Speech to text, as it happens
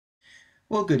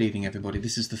Well, good evening everybody.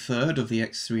 This is the third of the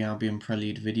X3 Albion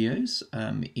Prelude videos.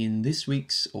 In this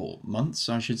week's, or month's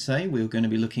I should say, we're going to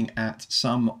be looking at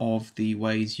some of the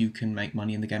ways you can make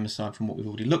money in the game aside from what we've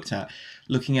already looked at.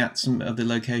 Looking at some of the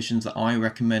locations that I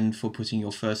recommend for putting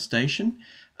your first station,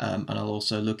 and I'll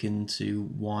also look into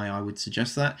why I would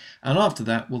suggest that. And after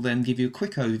that, we'll then give you a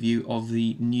quick overview of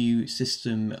the new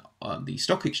system, the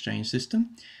stock exchange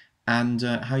system, and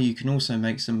how you can also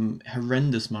make some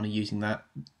horrendous money using that,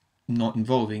 not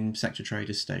involving sector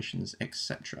traders, stations,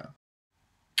 etc.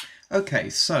 Okay,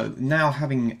 so now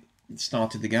having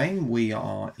started the game, we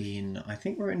are in, I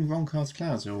think we're in Roncard's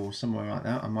Clouds or somewhere like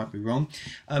that, I might be wrong.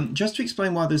 Just to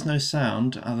explain why there's no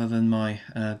sound other than my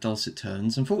dulcet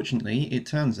tones, unfortunately it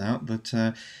turns out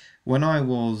that when I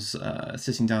was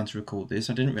sitting down to record this,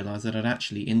 I didn't realise that I'd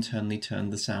actually internally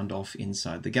turned the sound off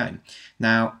inside the game.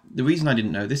 Now, the reason I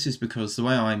didn't know this is because the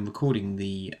way I'm recording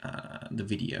the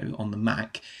video on the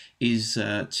Mac is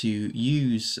to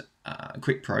use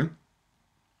Quick Pro,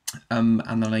 and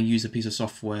then I use a piece of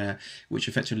software which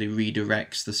effectively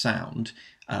redirects the sound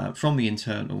from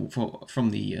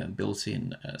the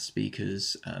built-in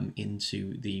speakers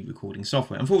into the recording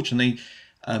software. Unfortunately,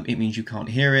 it means you can't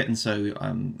hear it, and so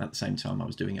at the same time I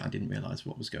was doing it, I didn't realise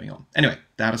what was going on. Anyway,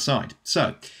 that aside,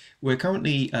 so we're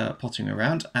currently potting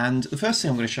around, and the first thing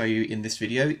I'm going to show you in this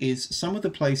video is some of the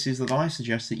places that I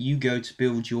suggest that you go to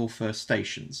build your first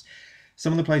stations.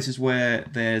 Some of the places where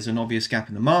there's an obvious gap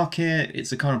in the market,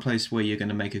 it's the kind of place where you're going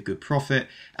to make a good profit,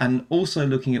 and also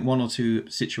looking at one or two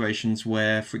situations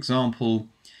where, for example,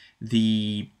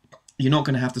 you're not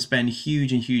going to have to spend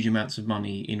huge amounts of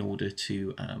money in order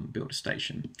to build a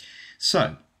station.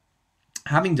 So,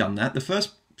 having done that, the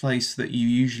first place that you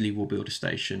usually will build a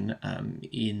station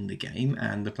in the game,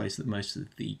 and the place that most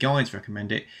of the guides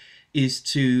recommend it, is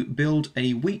to build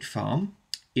a wheat farm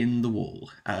in the wall.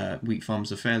 Wheat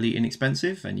farms are fairly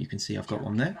inexpensive, and you can see I've got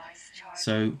one there.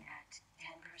 So,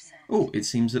 oh, it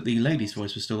seems that the lady's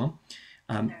voice was still on.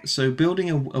 So building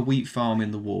a wheat farm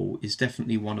in the wall is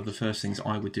definitely one of the first things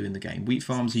I would do in the game. Wheat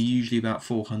farms are usually about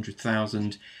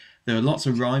 400,000. There are lots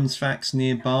of Rhymes facts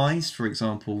nearby. For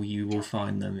example, you will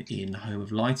find them in Home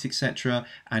of Light, etc.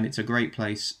 And it's a great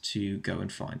place to go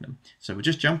and find them. So we're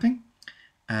just jumping,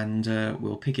 and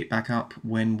we'll pick it back up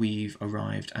when we've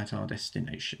arrived at our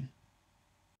destination.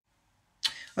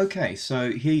 Okay,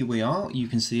 so here we are. You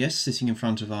can see us sitting in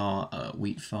front of our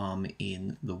wheat farm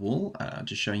in the wall,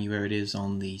 just showing you where it is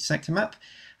on the sector map.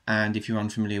 And if you're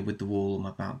unfamiliar with the wall I'm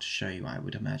about to show you, I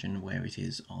would imagine where it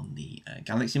is on the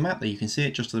galaxy map. There you can see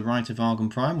it just to the right of Albion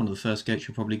Prime, one of the first gates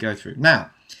you'll probably go through.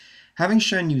 Now, having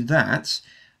shown you that,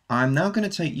 I'm now going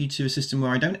to take you to a system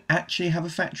where I don't actually have a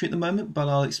factory at the moment, but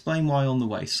I'll explain why on the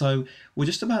way. So we're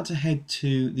just about to head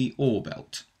to the ore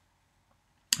belt.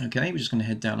 Okay, we're just going to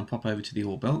head down and pop over to the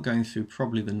ore belt, going through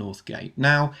probably the north gate.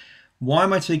 Now, why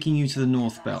am I taking you to the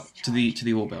north belt, to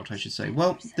the ore belt, I should say?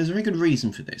 Well, there's a very good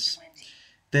reason for this.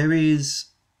 There is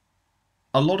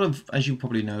a lot of, as you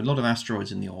probably know, a lot of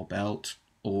asteroids in the ore belt,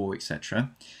 ore,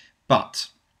 etc. But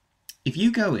if you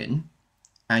go in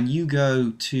and you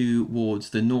go towards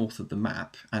the north of the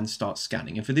map and start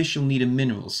scanning, and for this you'll need a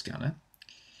mineral scanner.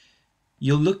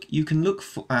 You can look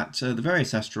at the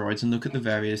various asteroids and look at the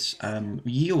various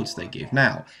yields they give.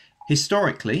 Now,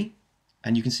 historically,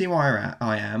 and you can see where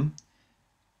I am,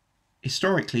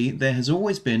 historically there has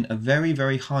always been a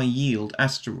very high yield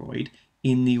asteroid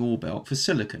in the ore belt for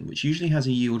silicon, which usually has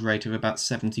a yield rate of about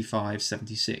 75,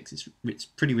 76. It's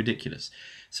pretty ridiculous.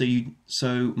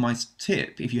 So my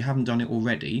tip, if you haven't done it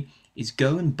already, is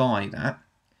go and buy that,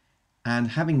 and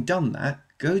having done that,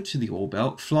 go to the ore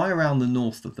belt, fly around the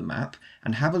north of the map,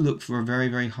 and have a look for a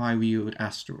very high yield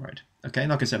asteroid. Okay,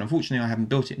 like I said, unfortunately I haven't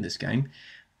built it in this game,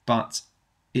 but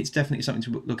it's definitely something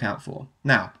to look out for.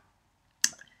 Now,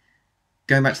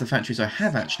 going back to the factories I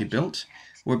have actually built,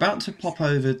 we're about to pop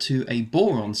over to a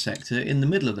boron sector in the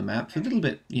middle of the map, a little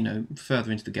bit,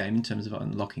 further into the game in terms of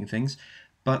unlocking things.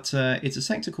 But it's a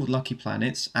sector called Lucky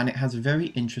Planets, and it has very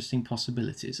interesting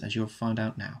possibilities, as you'll find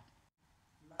out now.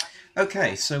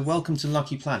 Okay, so welcome to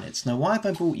Lucky Planets. Now, why have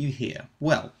I brought you here?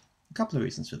 Well, a couple of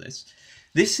reasons for this.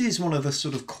 This is one of the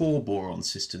sort of core boron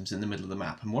systems in the middle of the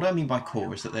map, and what I mean by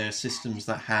core is that they are systems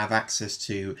that have access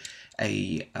to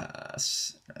a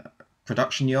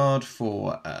production yard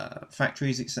for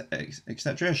factories,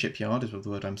 etc. A shipyard is the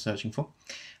word I'm searching for.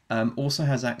 Also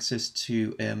has access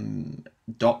to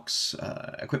docks,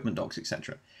 equipment docks,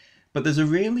 etc. But there's a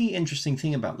really interesting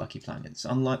thing about Lucky Planets,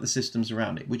 unlike the systems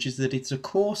around it, which is that it's a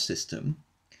core system,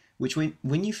 which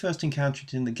when you first encounter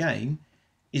it in the game,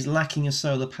 is lacking a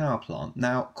solar power plant.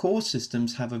 Now, core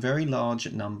systems have a very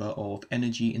large number of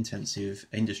energy intensive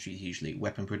industries, usually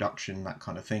weapon production, that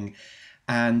kind of thing.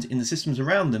 And in the systems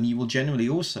around them, you will generally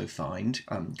also find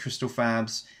crystal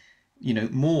fabs,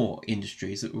 more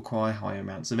industries that require higher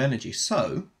amounts of energy.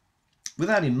 So, with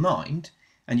that in mind,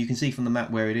 and you can see from the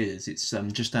map where it is, it's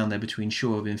just down there between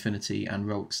Shore of Infinity and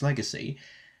Rolk's Legacy.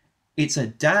 It's a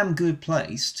damn good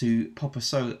place to pop a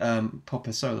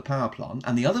solar power plant.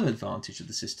 And the other advantage of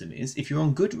the system is, if you're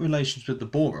on good relations with the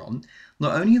boron,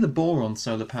 not only are the boron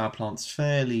solar power plants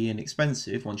fairly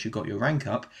inexpensive once you've got your rank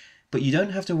up, but you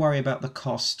don't have to worry about the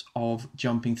cost of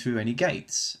jumping through any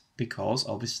gates, because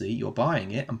obviously you're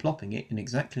buying it and plopping it in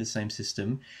exactly the same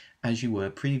system as you were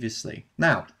previously.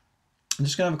 Now, I'm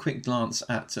just going to have a quick glance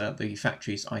at the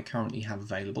factories I currently have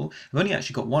available. I've only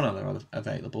actually got one other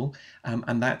available,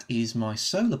 and that is my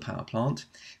solar power plant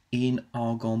in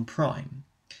Argon Prime.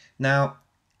 Now,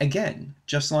 again,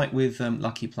 just like with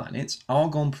Lucky Planets,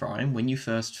 Argon Prime, when you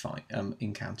first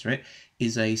encounter it,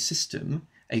 is a system,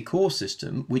 a core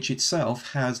system, which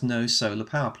itself has no solar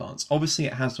power plants. Obviously,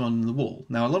 it has one in the wall.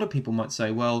 Now, a lot of people might say,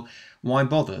 well, why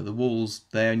bother? The wall's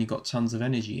there and you've got tons of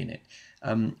energy in it.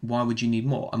 Why would you need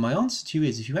more? And my answer to you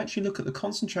is, if you actually look at the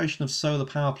concentration of solar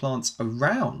power plants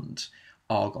around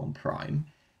Argon Prime,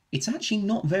 it's actually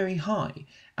not very high.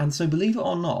 And so, believe it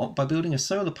or not, by building a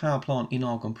solar power plant in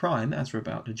Argon Prime, as we're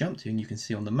about to jump to, and you can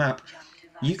see on the map,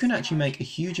 you can actually make a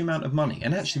huge amount of money.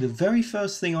 And actually, the very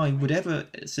first thing I would ever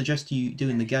suggest you do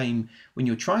in the game when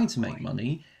you're trying to make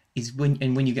money is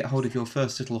when you get hold of your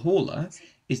first little hauler,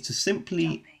 is to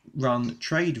simply run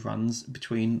trade runs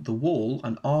between the wall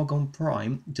and Argon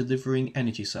Prime, delivering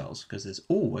energy cells, because there's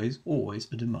always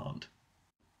a demand.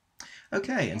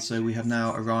 Okay, and so we have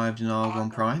now arrived in Argon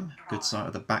Prime, good sight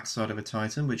of the backside of a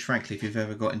Titan, which frankly, if you've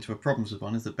ever got into a problems with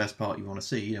one, is the best part you want to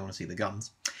see. You don't want to see the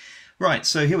guns. Right,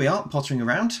 so here we are, pottering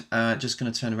around, just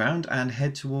going to turn around and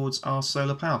head towards our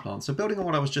solar power plant. So building on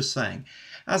what I was just saying,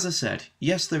 as I said,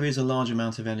 yes, there is a large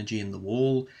amount of energy in the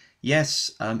wall.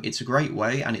 Yes, it's a great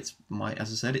way, and as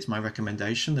I said, it's my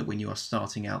recommendation that when you are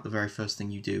starting out, the very first thing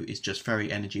you do is just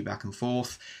ferry energy back and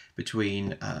forth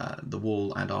between the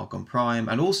wall and Argon Prime,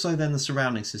 and also then the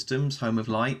surrounding systems, Home of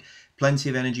Light, plenty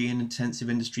of energy and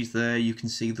intensive industries there. You can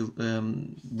see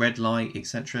the red light,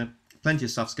 etc. Plenty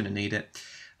of stuff's going to need it.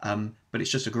 But it's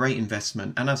just a great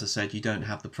investment, and as I said, you don't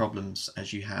have the problems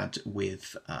as you had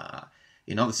with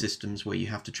in other systems where you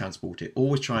have to transport it.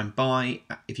 Always try and buy,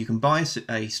 if you can buy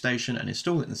a station and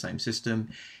install it in the same system,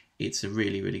 it's a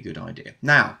really good idea.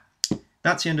 Now,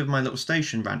 that's the end of my little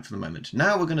station rant for the moment.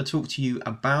 Now we're going to talk to you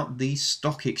about the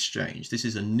stock exchange. This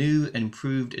is a new and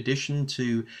improved addition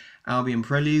to Albion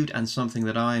Prelude, and something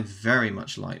that I very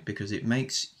much like because it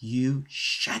makes you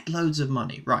shed loads of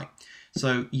money. Right.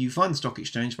 So you find the stock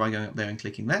exchange by going up there and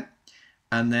clicking there.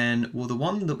 And then, well, the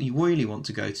one that you really want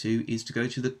to go to is to go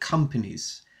to the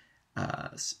companies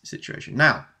situation.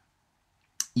 Now,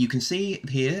 you can see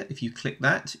here, if you click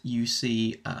that, you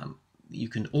see you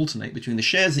can alternate between the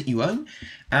shares that you own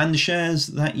and the shares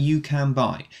that you can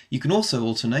buy. You can also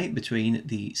alternate between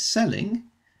the selling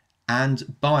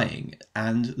and buying,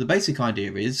 and the basic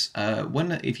idea is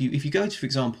if you go to, for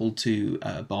example, to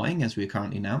buying, as we are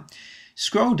currently now,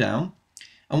 scroll down.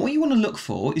 And what you want to look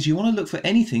for is you want to look for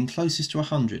anything closest to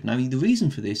 100. Now, the reason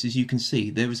for this is you can see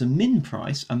there is a min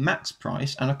price, a max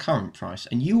price, and a current price.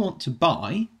 And you want to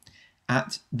buy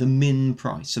at the min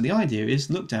price. So the idea is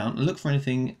look down and look for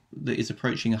anything that is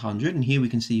approaching 100. And here we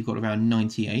can see you've got around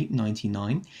 98,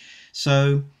 99.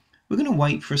 So we're going to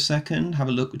wait for a second, have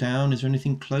a look down. Is there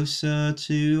anything closer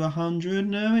to 100?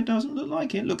 No, it doesn't look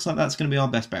like it. Looks like that's going to be our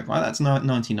best bet, right? That's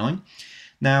 99.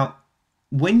 Now,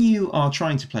 when you are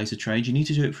trying to place a trade, you need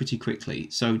to do it pretty quickly.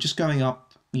 So just going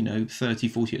up, 30,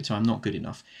 40 at a time, not good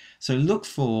enough. So look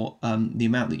for the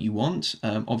amount that you want.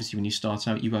 Obviously, when you start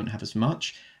out, you won't have as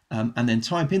much. And then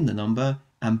type in the number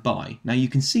and buy. Now, you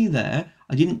can see there,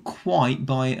 I didn't quite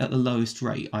buy it at the lowest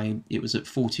rate. It was at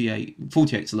 48.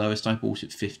 48's the lowest. I bought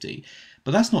at 50.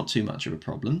 But that's not too much of a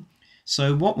problem.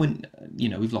 So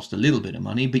we've lost a little bit of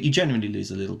money, but you generally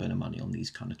lose a little bit of money on these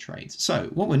kind of trades. So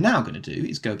what we're now going to do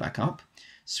is go back up,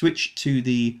 switch to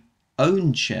the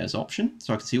owned shares option,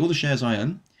 so I can see all the shares I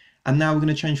own, and now we're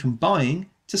going to change from buying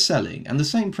to selling. And the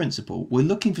same principle, we're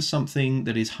looking for something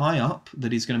that is high up,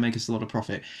 that is going to make us a lot of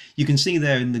profit. You can see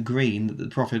there in the green that the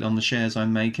profit on the shares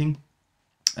I'm making.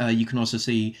 You can also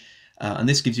see, and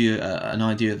this gives you an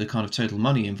idea of the kind of total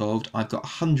money involved. I've got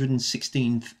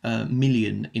 116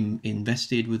 million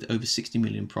invested with over 60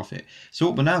 million profit. So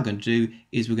what we're now going to do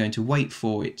is we're going to wait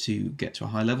for it to get to a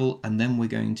high level, and then we're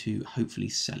going to hopefully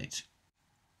sell it.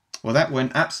 Well, that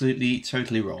went absolutely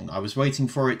totally wrong. I was waiting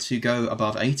for it to go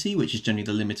above 80, which is generally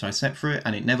the limit I set for it,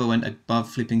 and it never went above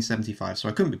flipping 75, so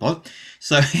I couldn't be bothered.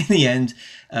 So in the end,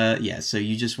 yeah, so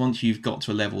you just, once you've got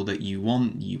to a level that you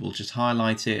want, you will just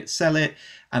highlight it, sell it,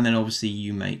 and then obviously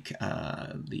you make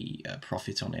the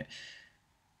profit on it.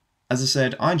 As I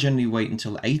said, I generally wait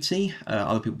until 80.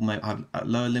 Other people may have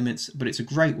lower limits, but it's a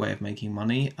great way of making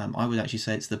money. I would actually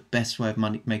say it's the best way of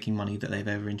making money that they've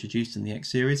ever introduced in the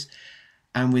X series.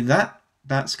 And with that,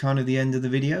 that's kind of the end of the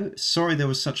video. Sorry there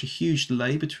was such a huge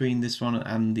delay between this one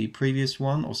and the previous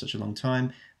one, or such a long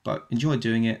time, but enjoyed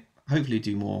doing it. Hopefully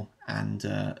do more, and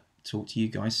talk to you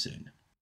guys soon.